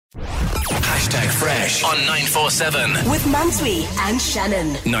#Fresh on 947. With Mansui and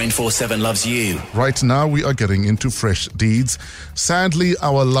Shannon. 947 loves you. Right now we are getting into fresh deeds. Sadly,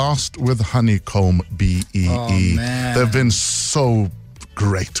 our last with Honeycomb BEE. Man. They've been so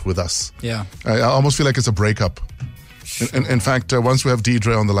great with us. Yeah. I almost feel like it's a breakup. In fact, once we have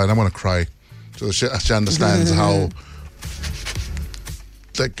Deidre on the line, I'm going to cry. So she understands how...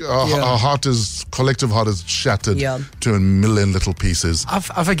 Like our collective heart is shattered to a million little pieces.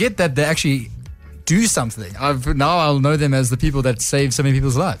 I forget that they actually do something. Now I'll know them as the people that save so many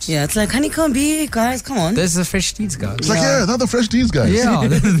people's lives. Yeah, it's like Honeycomb BEE, guys, come on. There's the Fresh Deeds guys. It's like, they're the Fresh Deeds guys. Yeah.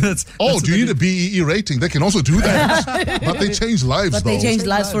 Do you need a BEE rating? They can also do that. But they change lives, But they change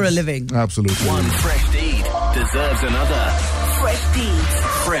lives for a living. Absolutely. One fresh deed deserves another. Fresh Deeds.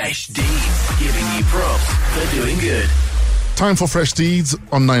 Fresh Deeds, giving you props for doing good. Time for Fresh Deeds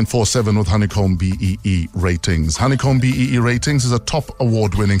on 947 with Honeycomb BEE Ratings. Honeycomb BEE Ratings is a top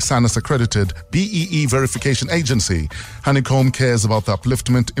award-winning SANUS-accredited BEE verification agency. Honeycomb cares about the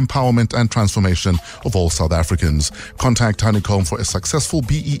upliftment, empowerment and transformation of all South Africans. Contact Honeycomb for a successful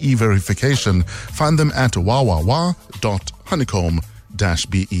BEE verification. Find them at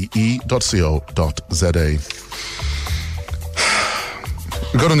wawawa.honeycomb-bee.co.za.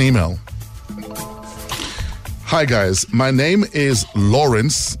 We got an email. Hi guys, my name is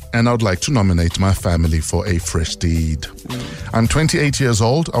Lawrence and I would like to nominate my family for a fresh deed. I'm 28 years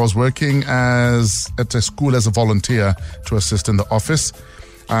old. I was working at a school as a volunteer to assist in the office.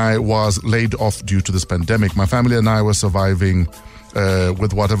 I was laid off due to this pandemic. My family and I were surviving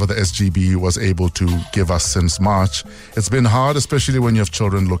with whatever the SGB was able to give us since March. It's been hard, especially when you have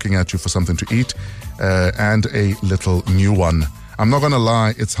children looking at you for something to eat and a little new one. I'm not going to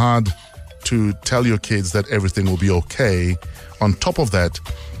lie, it's hard to tell your kids that everything will be okay. On top of that,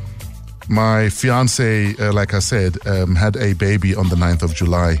 my fiance, like I said, had a baby on the 9th of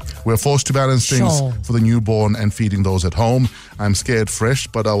July. We're forced to balance things for the newborn and feeding those at home. I'm scared fresh,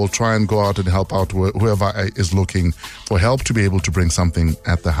 but I will try and go out and help out whoever is looking for help to be able to bring something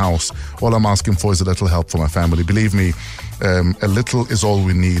at the house. All I'm asking for is a little help for my family. Believe me, a little is all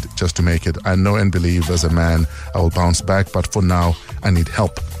we need just to make it. I know and believe as a man I will bounce back, but for now, I need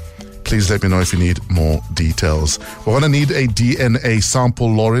help. Please let me know if you need more details. We're going to need a DNA sample,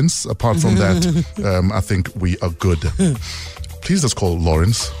 Lawrence. Apart from that, I think we are good. Please just call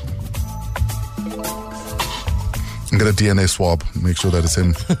Lawrence and get a DNA swab. Make sure that it's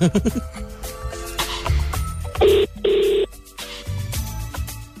him.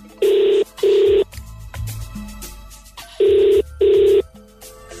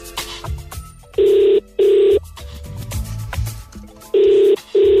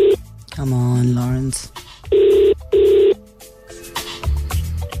 Come on, Lawrence.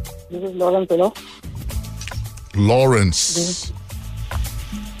 This is Lawrence, hello? Lawrence.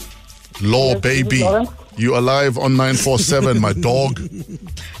 Law, baby. You alive on 947, my dog.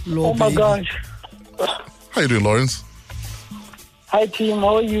 Oh my gosh. How you doing, Lawrence? Hi team,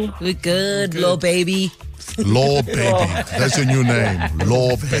 how are you? We're good, Law baby. Law baby. That's your new name.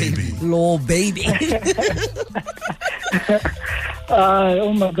 Law baby. Law baby.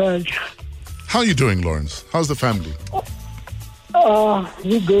 Oh my gosh. How are you doing, Lawrence? How's the family?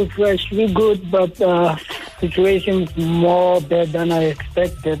 We good, fresh, we good, but situation's more bad than I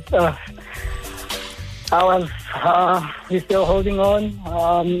expected. We're still holding on.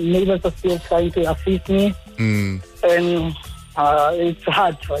 Neighbors are still trying to assist me. And it's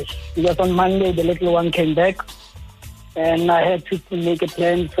hard, fresh. Because on Monday, the little one came back. And I had to make a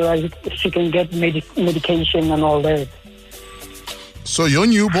plan so she can get medication and all that. So your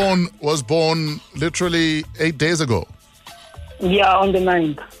newborn was born literally 8 days ago? Yeah, on the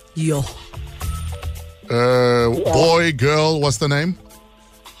 9th. Yo. Boy, girl, what's the name?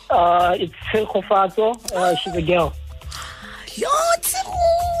 It's Silkofato. She's a girl. Yo,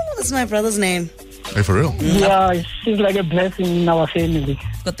 that's my brother's name. Hey, for real? Yeah, she's like a blessing in our family.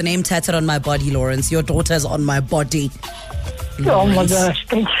 Got the name tattooed on my body, Lawrence. Your daughter's on my body. Oh my gosh,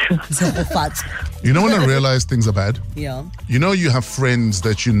 thank you. You know when I realize things are bad? Yeah. You know you have friends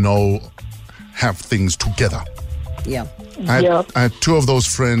that you know have things together. Yeah. I had two of those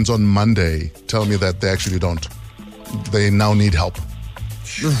friends on Monday tell me that they actually don't. They now need help.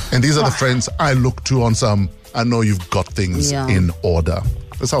 And these are the friends I look to on some, I know you've got things in order.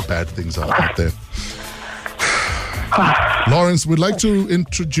 That's how bad things are out there. Lawrence, we'd like to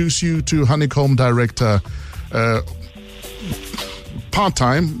introduce you to Honeycomb Director,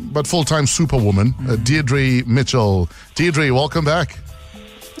 part-time but full-time superwoman, Deirdre Mitchell. Deirdre, welcome back.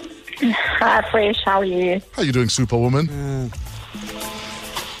 Hi, Fresh. How are you? How are you doing, superwoman?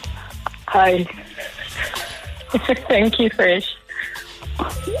 Hi. Thank you, Fresh.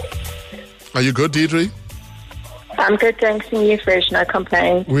 Are you good, Deirdre? I'm good, thanks. And you, Fresh? No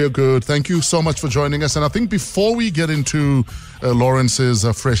complaints. We're good. Thank you so much for joining us. And I think before we get into Lawrence's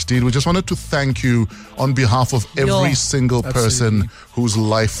Fresh Deed, we just wanted to thank you on behalf of every single person whose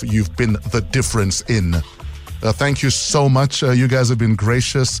life you've been the difference in. Thank you so much. You guys have been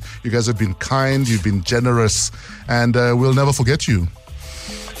gracious. You guys have been kind. You've been generous. And we'll never forget you.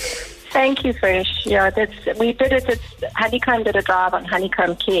 Thank you, Fresh. Yeah, we did it. Honeycomb did a drive on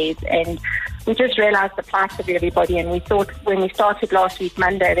Honeycomb Cares, and we just realized the plight of everybody, and we thought when we started last week,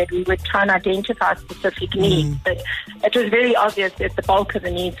 Monday, that we would try and identify specific needs. But it was very obvious that the bulk of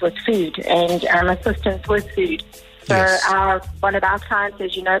the needs was food and assistance with food. So one of our clients,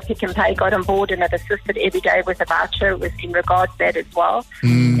 as you know, Pick and Pay, got on board and have assisted every day with a voucher in regards to that as well.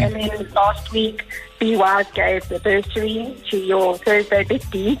 And then last week, Be Wise gave the bursary to your Thursday Big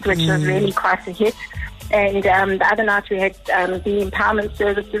Deeds, which was really quite a hit. And the other night we had the Empowerment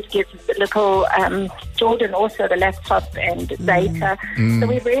Services give little Jordan also the laptop and data. So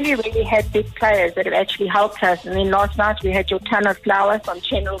we really, really had big players that have actually helped us. And then last night we had your ton of flowers on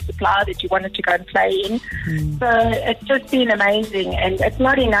General Supply that you wanted to go and play in. So it's just been amazing. And it's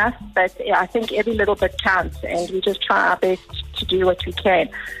not enough, but I think every little bit counts. And we just try our best to do what we can.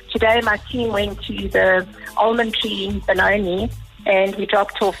 Today my team went to the Almond Tree Benoni, and we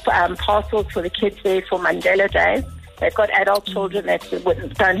dropped off parcels for the kids there for Mandela Day. They've got adult children that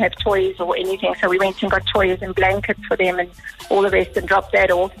don't have toys or anything, so we went and got toys and blankets for them and all the rest and dropped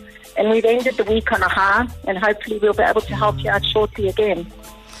that off. And we've ended the week on a high, and hopefully we'll be able to help you out shortly again.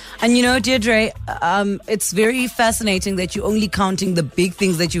 And you know, Deirdre, it's very fascinating that you're only counting the big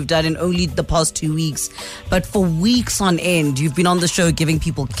things that you've done in only the past 2 weeks. But for weeks on end, you've been on the show giving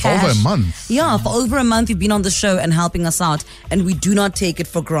people cash. For over a month. Yeah, for over a month, you've been on the show and helping us out. And we do not take it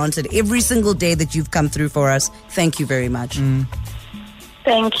for granted. Every single day that you've come through for us, thank you very much.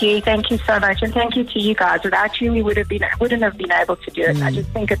 Thank you so much, and thank you to you guys. Without you, we wouldn't have been able to do it. I just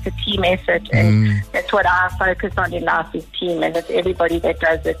think it's a team effort, and that's what I focus on in life is team, and it's everybody that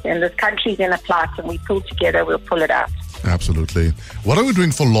does it. And this country's in a plight, and we pull together, we'll pull it out. Absolutely. What are we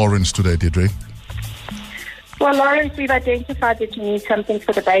doing for Lawrence today, Deirdre? Well, Lawrence, we've identified that you need something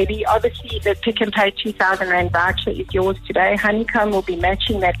for the baby. Obviously, the Pick and Pay 2,000 Rand voucher is yours today. Honeycomb will be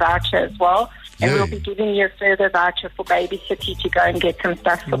matching that voucher as well. And we'll be giving you a further voucher for Baby City to go and get some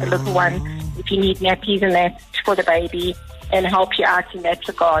stuff for the little one. If you need nappies and that for the baby, and help you out in that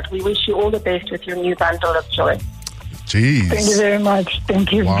regard. We wish you all the best with your new bundle of joy. Jeez. Thank you very much.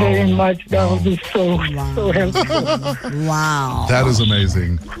 Tink you very much. That will be so helpful. Wow. That is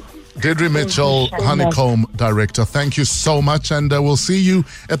amazing. Deirdre Mitchell, Honeycomb Director, thank you so much, and we'll see you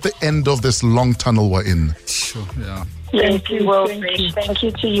at the end of this long tunnel we're in. Sure, yeah. Yes, you will, Fresh. Thank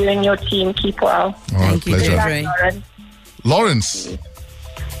you to you and your team. Keep well. Thank you, pleasure. Deirdre. Lawrence,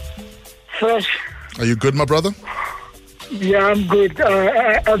 Fresh. are you good, my brother? Yeah, I'm good.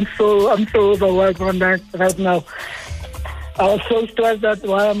 I'm so overwhelmed on that right now. I was so stressed that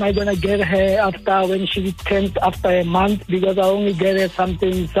why am I gonna get her after when she returns after a month, because I only get her some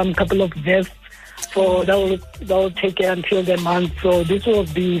couple of vests, so that will take her until the month. So this will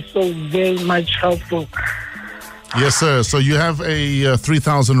be so very much helpful. Yes, sir. So you have a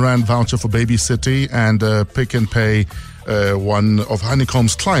 3,000 Rand voucher for Baby City, and Pick and Pay, one of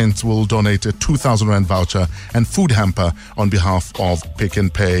Honeycomb's clients, will donate a 2,000 Rand voucher and food hamper on behalf of Pick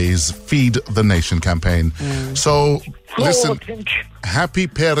and Pay's Feed the Nation campaign. So, listen, happy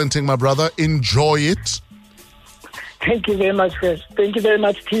parenting, my brother. Enjoy it. Thank you very much, Chris. Thank you very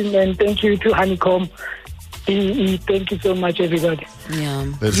much, team, and thank you to Honeycomb BE. Thank you so much, everybody. Yeah.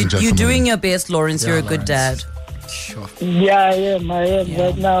 Ladies and gentlemen. You're doing your best, Lawrence. You're a good Lawrence. dad. Sure. Yeah, I am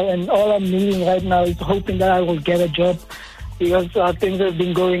right now, and all I'm needing right now is hoping that I will get a job, because things have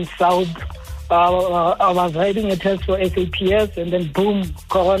been going south. I was writing a test for SAPS, and then boom,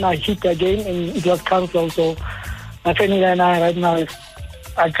 Corona hit again, and it was cancelled. So my family and I right now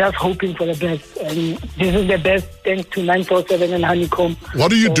are just hoping for the best, and this is the best thanks to 947 and Honeycomb. What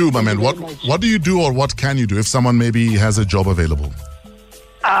do you do, my man? What do you do, or what can you do if someone maybe has a job available?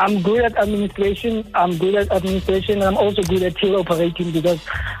 I'm good at administration. I'm also good at till operating, because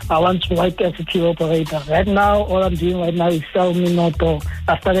I want to work as a till operator. Right now, all I'm doing right now is sell Minoto.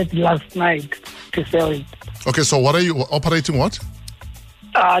 I started last night to sell it. Okay, so what are you operating? What?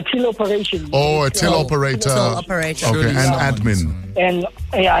 Till operation. Oh, a till operator. Till operator. Okay, and admin. And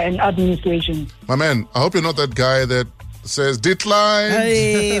administration. My man, I hope you're not that guy that says decline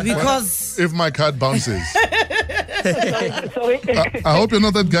Because if my card bounces. Sorry. I hope you're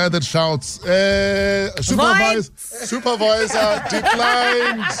not that guy that shouts, supervisor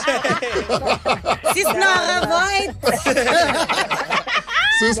declined.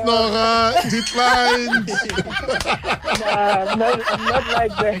 Sis Nora, declined. I'm not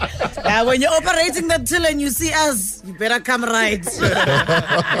like that. When you're operating that till and you see us, you better come right.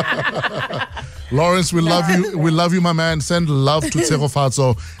 Lawrence, we love you. We love you, my man. Send love to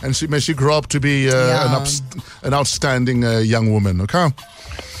Tsegofatso, and may she grow up to be an outstanding young woman. Okay.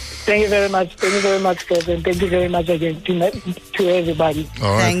 Thank you very much. Thank you very much, Kevin. Thank you very much again to everybody.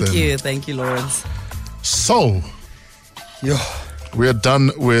 All right, Thank you, Lawrence. So, we are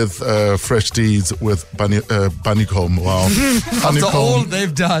done with Fresh Deeds with Honeycomb. Wow. After all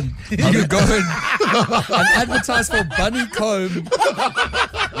they've done, you go and advertise for Honeycomb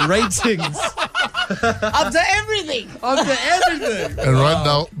ratings. After everything. And right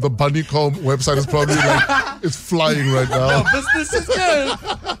now, the Honeycomb website is probably it's flying right now. Business is good.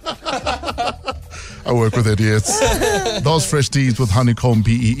 I work with idiots. Those Fresh Deeds with Honeycomb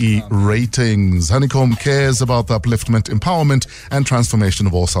BEE ratings. Honeycomb cares about the upliftment, empowerment, and transformation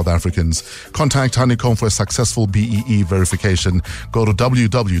of all South Africans. Contact Honeycomb for a successful BEE verification. Go to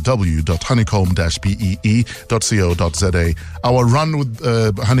www.honeycomb-bee.co.za. Our run with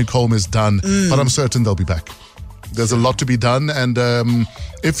Honeycomb is done, but I'm certain they'll be back. There's a lot to be done, and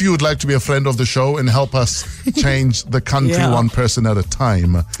if you would like to be a friend of the show and help us change the country one person at a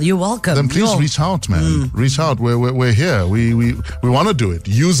time, you're welcome. Then please reach out, man. Reach out. We're here. We want to do it.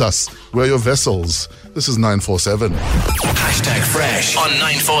 Use us. We're your vessels. This is 947. #Fresh on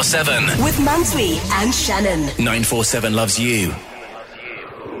 947. With Mansui and Shannon. 947 loves you.